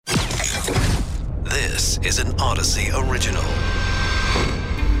This is an Odyssey original.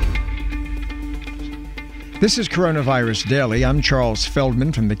 This is Coronavirus Daily. I'm Charles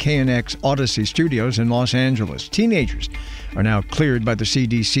Feldman from the KNX Odyssey Studios in Los Angeles. Teenagers are now cleared by the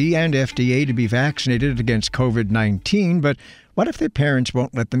CDC and FDA to be vaccinated against COVID-19, but what if their parents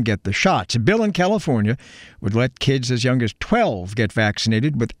won't let them get the shots? A bill in California would let kids as young as 12 get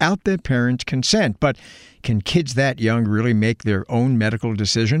vaccinated without their parents' consent. But can kids that young really make their own medical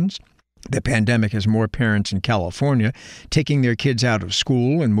decisions? The pandemic has more parents in California taking their kids out of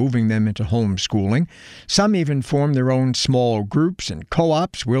school and moving them into homeschooling. Some even form their own small groups and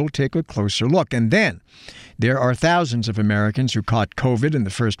co-ops. We'll take a closer look. And then there are thousands of Americans who caught COVID in the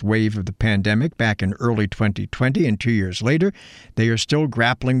first wave of the pandemic back in early 2020, and 2 years later, they are still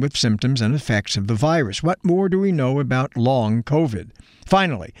grappling with symptoms and effects of the virus. What more do we know about long COVID?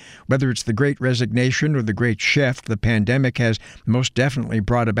 Finally, whether it's the Great Resignation or the Great Shift, the pandemic has most definitely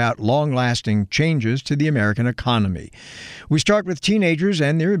brought about long-lasting changes to the American economy. We start with teenagers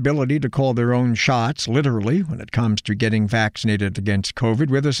and their ability to call their own shots, literally, when it comes to getting vaccinated against COVID.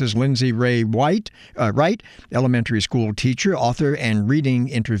 With us is Lindsay Ray Wright, elementary school teacher, author, and reading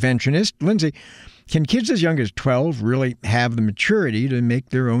interventionist. Lindsay, can kids as young as 12 really have the maturity to make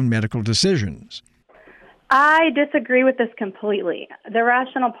their own medical decisions? I disagree with this completely. The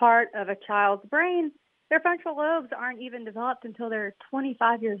rational part of a child's brain, their frontal lobes aren't even developed until they're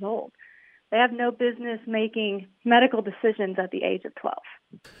 25 years old. They have no business making medical decisions at the age of 12.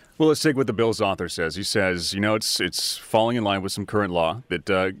 Well, let's take what the bill's author says. He says, it's falling in line with some current law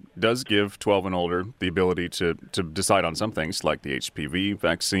that does give 12 and older the ability to decide on some things like the HPV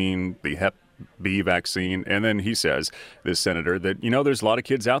vaccine, the Hep B vaccine. And then he says, this senator, that, there's a lot of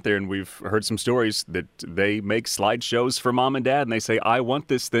kids out there, and we've heard some stories that they make slideshows for mom and dad, and they say, I want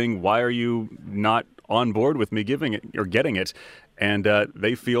this thing. Why are you not on board with me giving it or getting it? And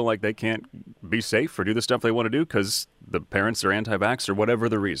they feel like they can't be safe or do the stuff they want to do because the parents are anti-vax or whatever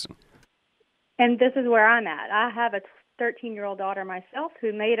the reason. And this is where I'm at. I have a 13-year-old daughter myself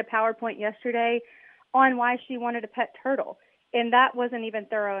who made a PowerPoint yesterday on why she wanted a pet turtle. And that wasn't even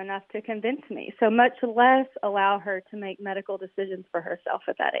thorough enough to convince me, so much less allow her to make medical decisions for herself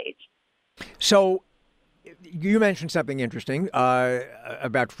at that age. So you mentioned something interesting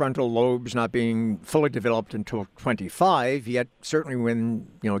about frontal lobes not being fully developed until 25, yet certainly when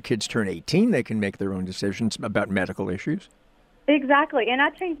kids turn 18, they can make their own decisions about medical issues. Exactly, and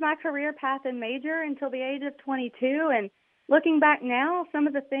I changed my career path and major until the age of 22, and looking back now, some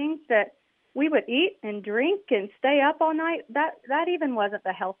of the things that we would eat and drink and stay up all night, that even wasn't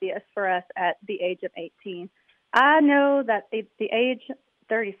the healthiest for us at the age of 18. I know that at the age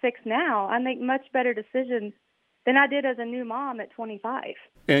 36 now, I make much better decisions than I did as a new mom at 25.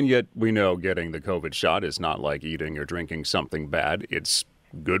 And yet we know getting the COVID shot is not like eating or drinking something bad. It's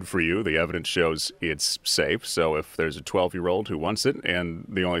good for you. The evidence shows it's safe. So if there's a 12-year-old who wants it and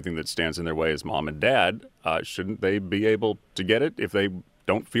the only thing that stands in their way is mom and dad, shouldn't they be able to get it if they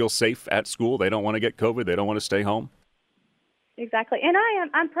don't feel safe at school? They don't want to get COVID. They don't want to stay home. Exactly. And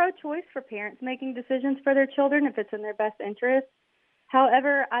I'm pro-choice for parents making decisions for their children if it's in their best interest.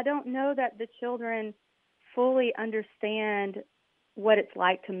 However, I don't know that the children fully understand what it's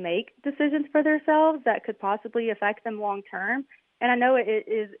like to make decisions for themselves that could possibly affect them long term. And I know it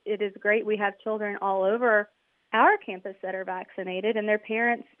is great. We have children all over our campus that are vaccinated, and their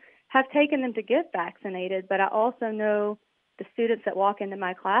parents have taken them to get vaccinated. But I also know the students that walk into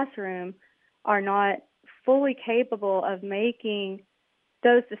my classroom are not fully capable of making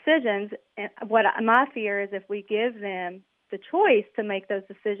those decisions. And my fear is if we give them the choice to make those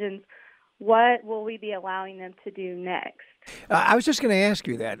decisions, what will we be allowing them to do next? I was just going to ask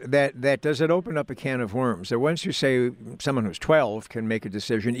you that does it open up a can of worms? That once you say someone who's 12 can make a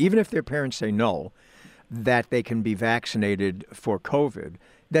decision, even if their parents say no, that they can be vaccinated for COVID,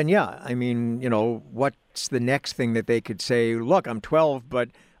 then what's the next thing that they could say? Look, I'm 12, but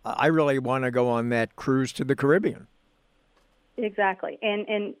I really want to go on that cruise to the Caribbean. Exactly.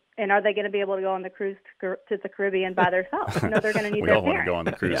 And are they going to be able to go on the cruise to the Caribbean by themselves? They're going to need their parents. We all want to go on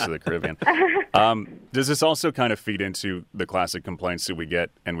the cruise to the Caribbean. Does this also kind of feed into the classic complaints that we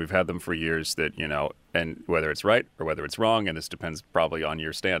get, and we've had them for years, that, and whether it's right or whether it's wrong, and this depends probably on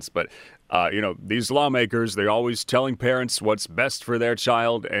your stance, but, these lawmakers, they're always telling parents what's best for their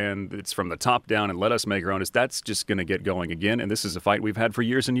child, and it's from the top down, and let us make our own. That's just going to get going again, and this is a fight we've had for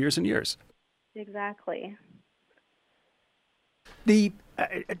years and years and years. Exactly.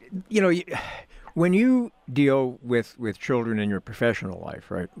 When you deal with children in your professional life,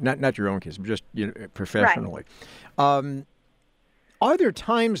 right? Not your own kids, but just professionally. Right. Are there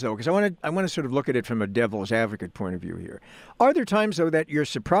times, though, because I want to sort of look at it from a devil's advocate point of view here. Are there times, though, that you're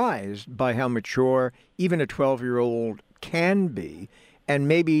surprised by how mature even a 12-year-old can be, and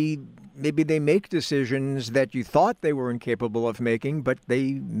maybe they make decisions that you thought they were incapable of making, but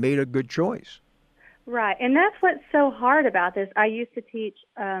they made a good choice? Right, and that's what's so hard about this. I used to teach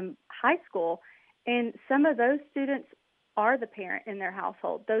high school, and some of those students are the parent in their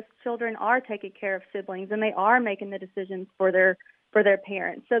household. Those children are taking care of siblings, and they are making the decisions for their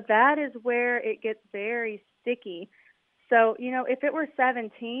parents. So that is where it gets very sticky. So, if it were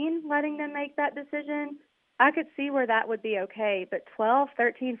 17 letting them make that decision, I could see where that would be okay. But 12,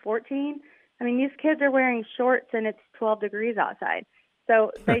 13, 14, I mean, these kids are wearing shorts and it's 12 degrees outside.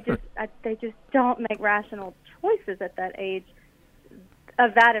 So they just don't make rational choices at that age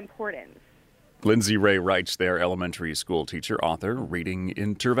of that importance. Lindsay Ray Reich, their elementary school teacher, author, reading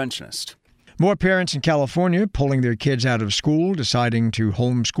interventionist. More parents in California pulling their kids out of school, deciding to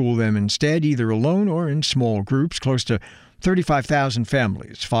homeschool them instead, either alone or in small groups. Close to 35,000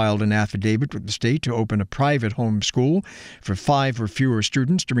 families filed an affidavit with the state to open a private homeschool for 5 or fewer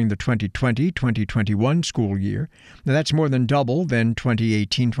students during the 2020-2021 school year. Now, that's more than double than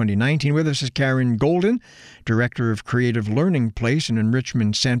 2018-2019. With us is Karen Golden, Director of Creative Learning Place and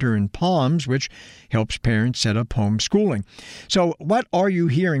Enrichment Center in Palms, which helps parents set up homeschooling. So what are you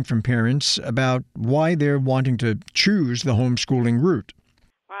hearing from parents about why they're wanting to choose the homeschooling route?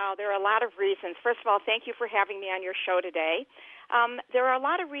 Wow, there are a lot of reasons. First of all, thank you for having me on your show today. There are a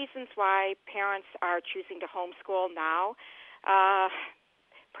lot of reasons why parents are choosing to homeschool now.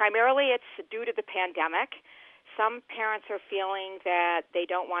 Primarily, it's due to the pandemic. Some parents are feeling that they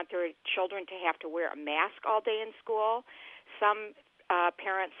don't want their children to have to wear a mask all day in school. Some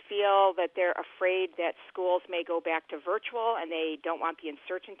parents feel that they're afraid that schools may go back to virtual, and they don't want the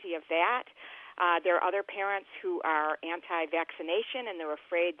uncertainty of that. There are other parents who are anti-vaccination, and they're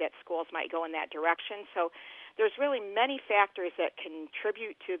afraid that schools might go in that direction. So there's really many factors that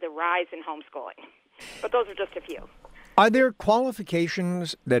contribute to the rise in homeschooling. But those are just a few. Are there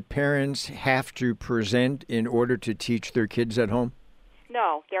qualifications that parents have to present in order to teach their kids at home?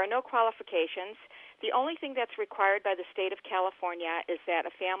 No, there are no qualifications. The only thing that's required by the state of California is that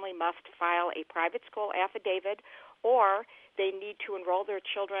a family must file a private school affidavit, or they need to enroll their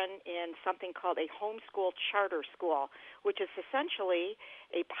children in something called a homeschool charter school, which is essentially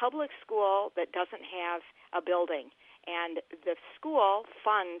a public school that doesn't have a building. And the school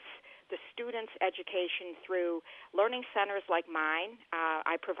funds the students' education through learning centers like mine.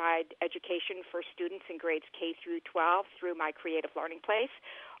 I provide education for students in grades K through 12 through my Creative Learning Place.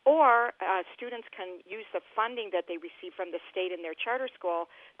 Or students can use the funding that they receive from the state in their charter school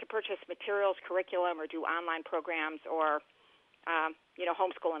to purchase materials, curriculum, or do online programs, or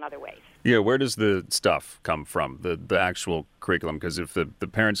homeschool in other ways. Yeah, where does the stuff come from, the actual curriculum? Because if the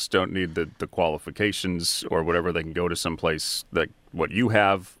parents don't need the qualifications or whatever, they can go to someplace that what you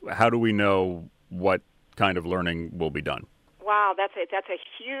have. How do we know what kind of learning will be done? Wow, that's a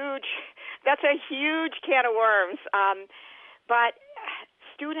huge can of worms. But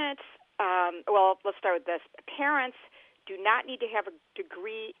students, let's start with this. Parents do not need to have a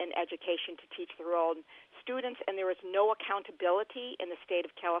degree in education to teach their own students, and there is no accountability in the state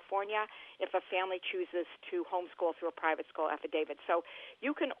of California if a family chooses to homeschool through a private school affidavit. So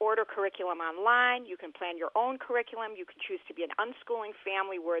you can order curriculum online, you can plan your own curriculum, you can choose to be an unschooling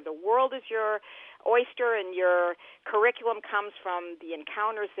family where the world is your oyster and your curriculum comes from the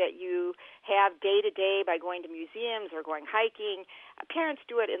encounters that you have day to day by going to museums or going hiking. Parents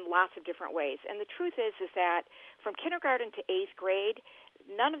do it in lots of different ways. And the truth is that from kindergarten to 8th grade,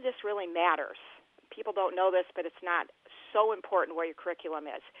 none of this really matters. People don't know this, but it's not so important where your curriculum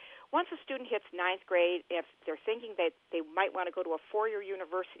is. Once a student hits 9th grade, if they're thinking that they might want to go to a 4-year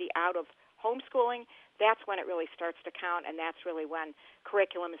university out of homeschooling, that's when it really starts to count, and that's really when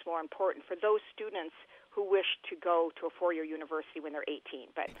curriculum is more important for those students who wish to go to a 4-year university when they're 18.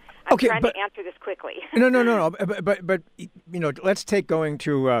 But I'm trying to answer this quickly. No. But let's take going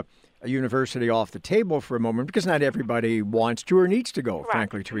to a university off the table for a moment, because not everybody wants to or needs to go,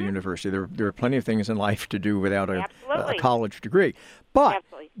 frankly, to a university. There are plenty of things in life to do without a college degree. But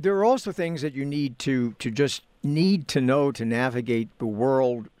there are also things that you need to know to navigate the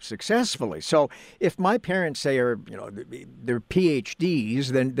world successfully. So if my parents say they're PhDs,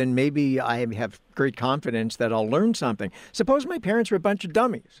 then maybe I have great confidence that I'll learn something. Suppose my parents are a bunch of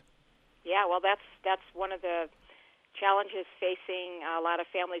dummies. Yeah, well, that's one of the challenges facing a lot of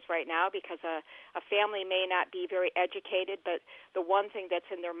families right now because a family may not be very educated, but the one thing that's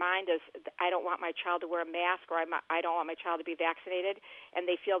in their mind is, I don't want my child to wear a mask, or I don't want my child to be vaccinated, and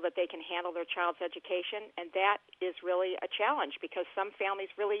they feel that they can handle their child's education, and that is really a challenge because some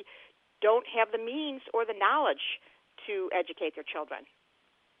families really don't have the means or the knowledge to educate their children.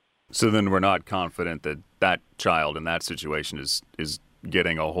 So then we're not confident that that child in that situation is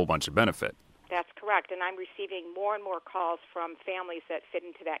getting a whole bunch of benefit. That's correct, and I'm receiving more and more calls from families that fit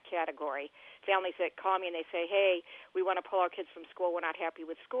into that category. Families that call me and they say, hey, we want to pull our kids from school, we're not happy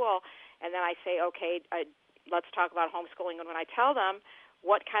with school, and then I say, okay, let's talk about homeschooling, and when I tell them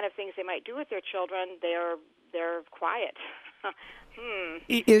what kind of things they might do with their children, they're quiet.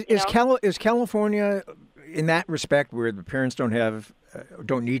 Is California, in that respect, where the parents don't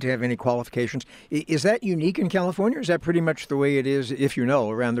need to have any qualifications, is that unique in California, or is that pretty much the way it is, if you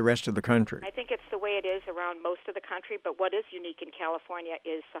know, around the rest of the country? I think it's the way it is around most of the country, but what is unique in California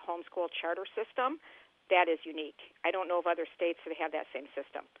is the homeschool charter system. That is unique. I don't know of other states that have that same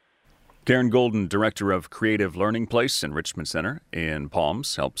system. Karen Golden, director of Creative Learning Place Enrichment Center in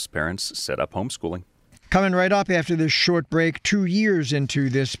Palms, helps parents set up homeschooling. Coming right up after this short break, 2 years into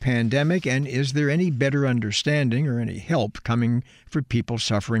this pandemic, and is there any better understanding or any help coming for people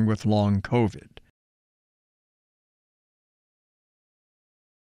suffering with long COVID?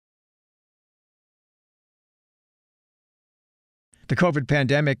 The COVID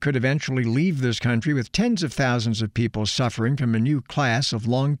pandemic could eventually leave this country with tens of thousands of people suffering from a new class of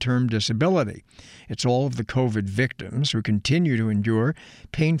long-term disability. It's all of the COVID victims who continue to endure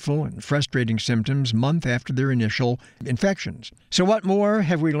painful and frustrating symptoms month after their initial infections. So what more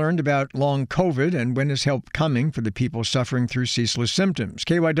have we learned about long COVID, and when is help coming for the people suffering through ceaseless symptoms?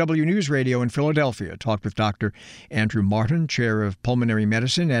 KYW News Radio in Philadelphia talked with Dr. Andrew Martin, chair of pulmonary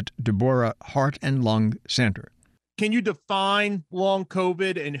medicine at Deborah Heart and Lung Center. Can you define long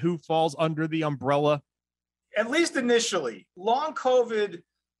COVID and who falls under the umbrella? At least initially, long COVID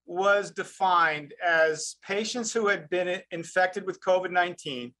was defined as patients who had been infected with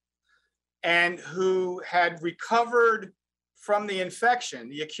COVID-19 and who had recovered from the infection,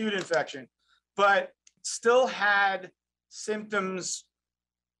 the acute infection, but still had symptoms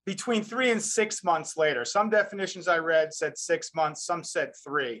between 3 and 6 months later. Some definitions I read said 6 months, some said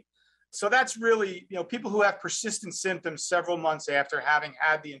 3. So that's really, people who have persistent symptoms several months after having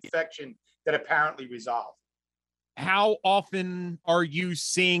had the infection that apparently resolved. How often are you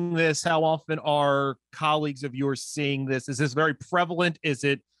seeing this? How often are colleagues of yours seeing this? Is this very prevalent? Is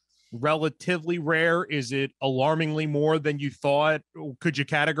it relatively rare? Is it alarmingly more than you thought? Could you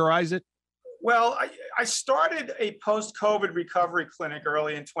categorize it? Well, I started a post-COVID recovery clinic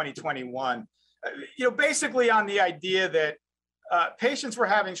early in 2021, basically on the idea that patients were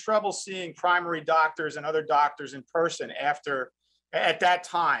having trouble seeing primary doctors and other doctors in person at that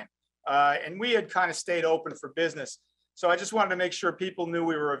time. And we had kind of stayed open for business. So I just wanted to make sure people knew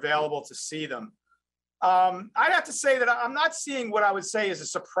we were available to see them. I'd have to say that I'm not seeing what I would say is a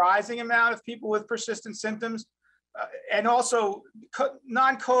surprising amount of people with persistent symptoms. And also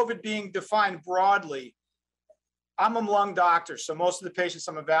non-COVID being defined broadly. I'm a lung doctor, so most of the patients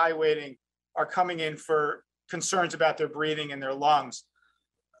I'm evaluating are coming in for concerns about their breathing and their lungs.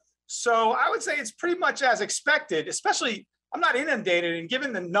 So I would say it's pretty much as expected, especially I'm not inundated, and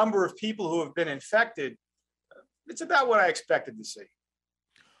given the number of people who have been infected, it's about what I expected to see.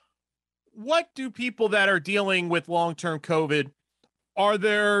 What do people that are dealing with long-term COVID, are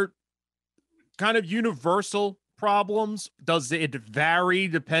there kind of universal problems? Does it vary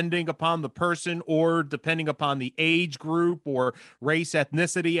depending upon the person or depending upon the age group or race,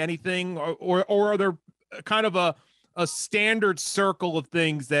 ethnicity, anything? Or are there kind of a standard circle of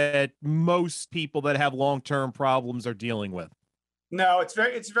things that most people that have long-term problems are dealing with? No, it's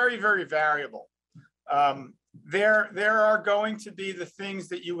very, very variable. There are going to be the things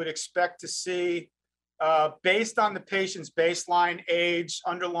that you would expect to see based on the patient's baseline age,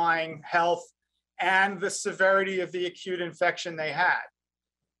 underlying health, and the severity of the acute infection they had.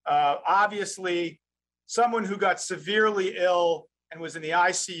 Obviously, someone who got severely ill and was in the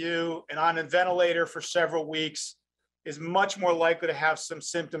ICU and on a ventilator for several weeks is much more likely to have some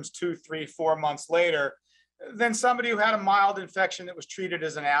symptoms 2, 3, 4 months later than somebody who had a mild infection that was treated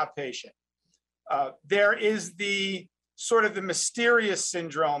as an outpatient. There is the sort of the mysterious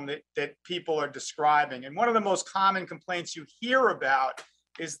syndrome that people are describing. And one of the most common complaints you hear about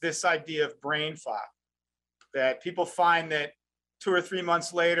is this idea of brain fog, that people find that 2 or 3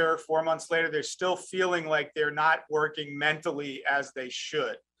 months later, 4 months later, they're still feeling like they're not working mentally as they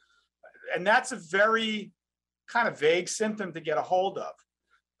should. And that's a very kind of vague symptom to get a hold of.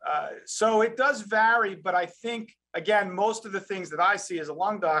 So it does vary, but I think, again, most of the things that I see as a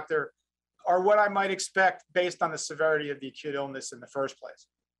lung doctor are what I might expect based on the severity of the acute illness in the first place.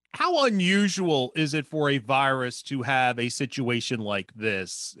 How unusual is it for a virus to have a situation like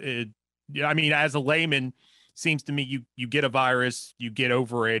this? I mean, as a layman, seems to me you get a virus, you get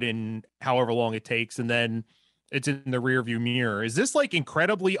over it in however long it takes, and then it's in the rearview mirror. Is this like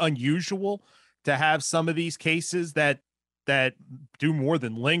incredibly unusual to have some of these cases that do more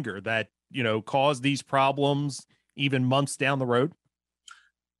than linger, that cause these problems even months down the road?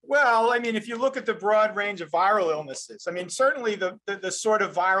 Well, I mean, if you look at the broad range of viral illnesses, I mean, certainly the sort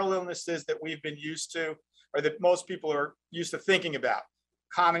of viral illnesses that we've been used to, or that most people are used to thinking about,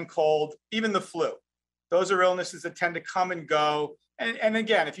 common cold, even the flu, those are illnesses that tend to come and go. And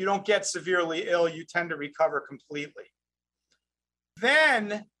again, if you don't get severely ill, you tend to recover completely.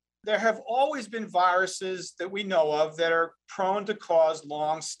 Then there have always been viruses that we know of that are prone to cause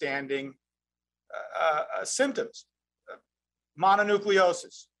long-standing symptoms.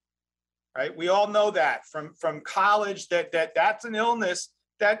 Mononucleosis, right? We all know that from college that's an illness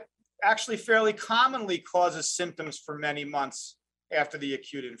that actually fairly commonly causes symptoms for many months after the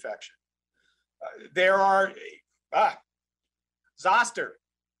acute infection. There are zoster,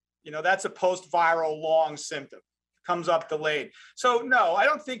 that's a post-viral long symptom, comes up delayed. So no, I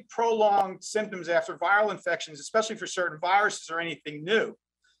don't think prolonged symptoms after viral infections, especially for certain viruses, are anything new.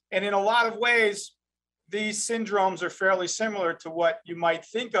 And in a lot of ways, these syndromes are fairly similar to what you might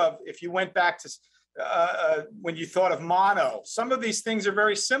think of if you went back to when you thought of mono. Some of these things are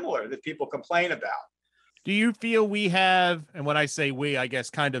very similar that people complain about. Do you feel we have, and when I say we, I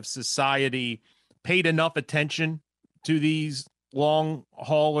guess kind of society, paid enough attention to these long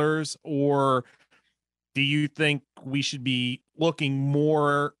haulers, or do you think we should be looking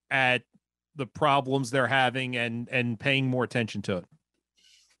more at the problems they're having and paying more attention to it?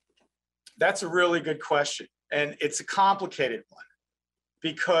 That's a really good question. And it's a complicated one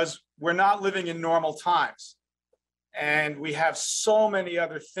because we're not living in normal times. And we have so many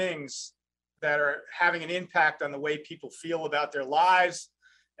other things that are having an impact on the way people feel about their lives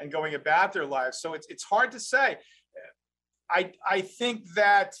and going about their lives. So it's hard to say. I think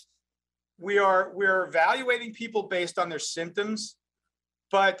that we're evaluating people based on their symptoms,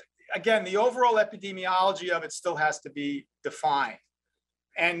 but again, the overall epidemiology of it still has to be defined.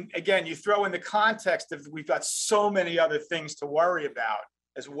 And again, you throw in the context of we've got so many other things to worry about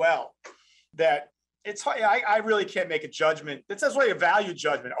as well, that it's hard. I really can't make a judgment. It's really a value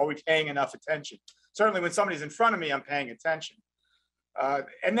judgment. Are we paying enough attention? Certainly when somebody's in front of me, I'm paying attention.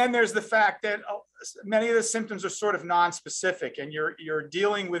 And then there's the fact that many of the symptoms are sort of non-specific, and you're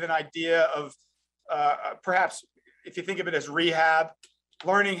dealing with an idea of perhaps, if you think of it as rehab,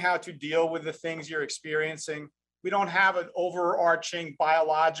 learning how to deal with the things you're experiencing. We don't have an overarching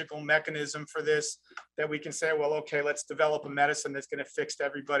biological mechanism for this that we can say, well, okay, let's develop a medicine that's going to fix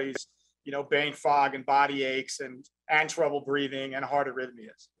everybody's, brain fog and body aches and trouble breathing and heart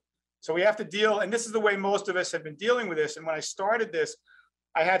arrhythmias. So we have to deal, and this is the way most of us have been dealing with this. And when I started this,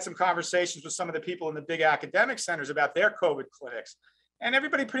 I had some conversations with some of the people in the big academic centers about their COVID clinics. And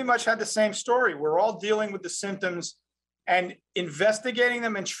everybody pretty much had the same story. We're all dealing with the symptoms and investigating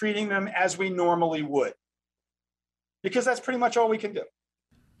them and treating them as we normally would, because that's pretty much all we can do.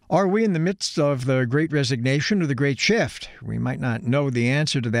 Are we in the midst of the Great Resignation or the Great Shift? We might not know the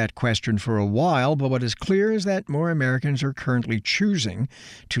answer to that question for a while, but what is clear is that more Americans are currently choosing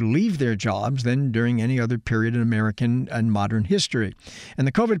to leave their jobs than during any other period in American and modern history. And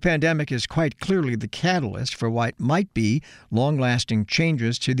the COVID pandemic is quite clearly the catalyst for what might be long-lasting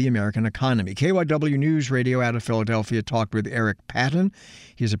changes to the American economy. KYW News Radio out of Philadelphia talked with Eric Patton.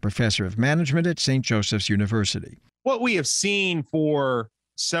 He's a professor of management at St. Joseph's University. What we have seen for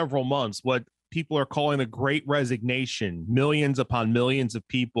several months, what people are calling the Great Resignation, millions upon millions of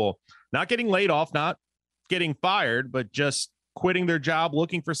people not getting laid off, not getting fired, but just quitting their job,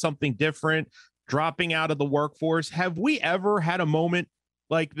 looking for something different, dropping out of the workforce. Have we ever had a moment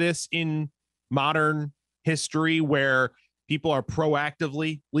like this in modern history where people are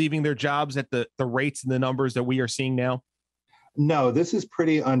proactively leaving their jobs at the rates and the numbers that we are seeing now? No, this is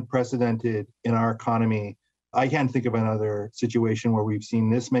pretty unprecedented in our economy. I can't think of another situation where we've seen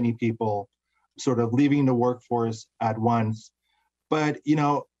this many people sort of leaving the workforce at once. But,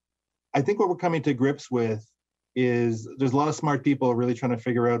 I think what we're coming to grips with is there's a lot of smart people really trying to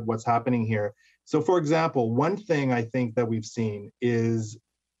figure out what's happening here. So, for example, one thing I think that we've seen is,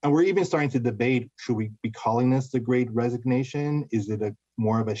 and we're even starting to debate, should we be calling this the Great Resignation? Is it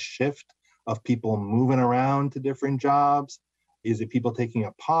more of a shift of people moving around to different jobs? Is it people taking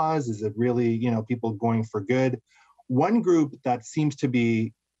a pause? Is it really, people going for good? One group that seems to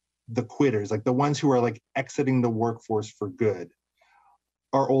be the quitters, like the ones who are like exiting the workforce for good,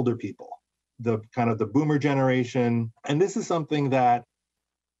 are older people, the kind of the boomer generation. And this is something that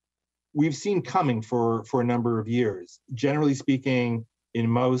we've seen coming for a number of years. Generally speaking, in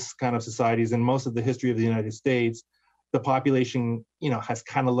most kind of societies, in most of the history of the United States, the population, has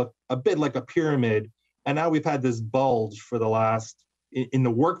kind of looked a bit like a pyramid. And now we've had this bulge for the last, in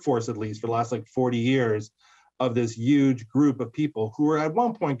the workforce at least, for the last like 40 years, of this huge group of people who are at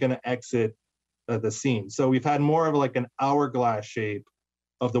one point going to exit the scene. So we've had more of like an hourglass shape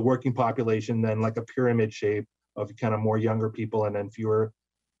of the working population than like a pyramid shape of kind of more younger people and then fewer,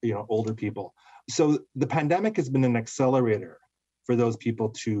 older people. So the pandemic has been an accelerator for those people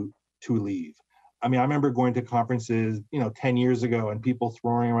to leave. I mean, I remember going to conferences, 10 years ago and people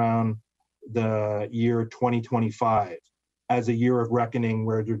throwing around the year 2025 as a year of reckoning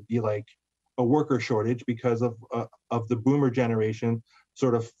where there'd be like a worker shortage because of the boomer generation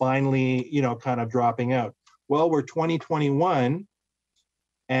sort of finally, kind of dropping out. Well, we're 2021,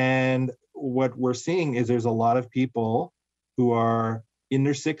 and what we're seeing is there's a lot of people who are in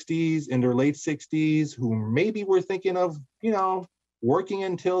their 60s, in their late 60s, who maybe were thinking of, working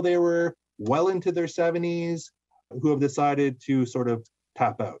until they were well into their 70s, who have decided to sort of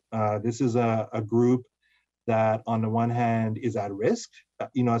tap out. This is a group that on the one hand is at risk,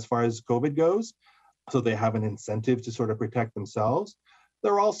 as far as COVID goes. So they have an incentive to sort of protect themselves.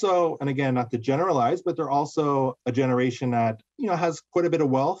 They're also, and again, not to generalize, but they're also a generation that, has quite a bit of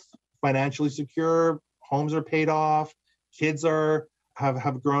wealth, financially secure, homes are paid off, kids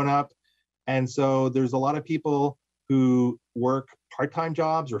have grown up. And so there's a lot of people who work part-time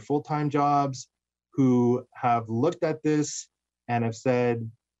jobs or full-time jobs who have looked at this and have said,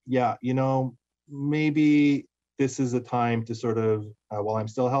 yeah, maybe this is a time to sort of, while I'm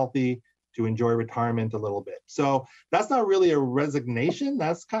still healthy, to enjoy retirement a little bit. So that's not really a resignation,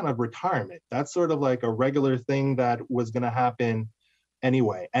 that's kind of retirement. That's sort of like a regular thing that was going to happen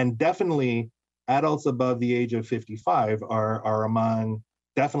anyway. And definitely adults above the age of 55 are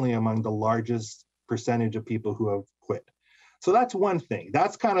definitely among the largest percentage of people who have quit. So that's one thing.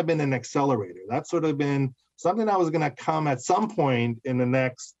 That's kind of been an accelerator. That's sort of been something that was going to come at some point in the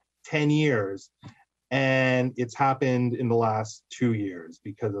next 10 years. And it's happened in the last 2 years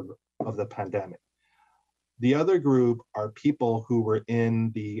because of the pandemic. The other group are people who were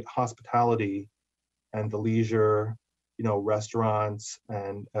in the hospitality and the leisure, restaurants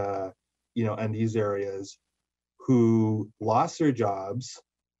and, and these areas, who lost their jobs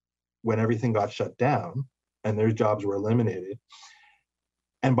when everything got shut down and their jobs were eliminated.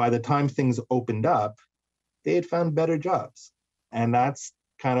 And by the time things opened up, they had found better jobs. And that's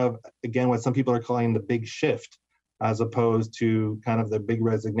kind of, again, what some people are calling the big shift, as opposed to kind of the big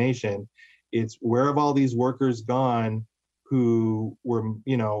resignation. It's where have all these workers gone who were,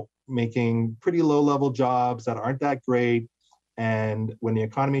 making pretty low level jobs that aren't that great. And when the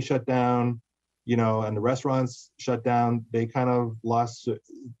economy shut down, and the restaurants shut down, they kind of lost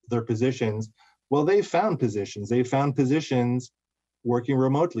their positions. Well, they found positions. They found positions working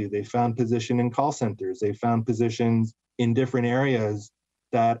remotely. They found position in call centers. They found positions in different areas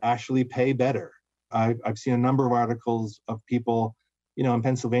that actually pay better. I've seen a number of articles of people, in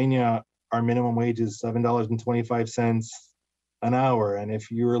Pennsylvania, our minimum wage is $7.25 an hour. And if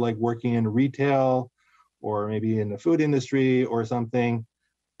you're like working in retail or maybe in the food industry or something,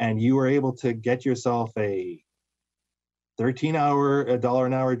 and you were able to get yourself a $13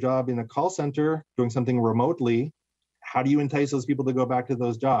 an hour job in a call center doing something remotely, how do you entice those people to go back to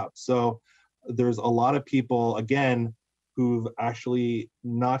those jobs? So there's a lot of people, again, who've actually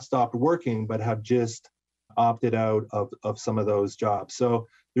not stopped working, but have just opted out of some of those jobs. So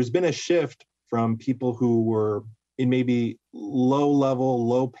there's been a shift from people who were in maybe low-level,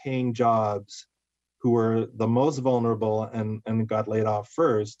 low-paying jobs, who were the most vulnerable and got laid off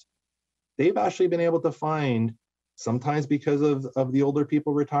first. They've actually been able to find, sometimes because of the older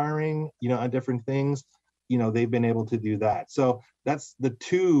people retiring, on different things, they've been able to do that. So that's the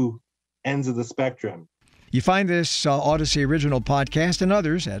two ends of the spectrum. You find this Odyssey Original podcast and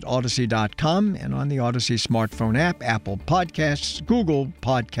others at Odyssey.com and on the Odyssey smartphone app, Apple Podcasts, Google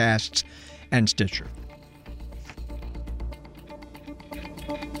Podcasts, and Stitcher.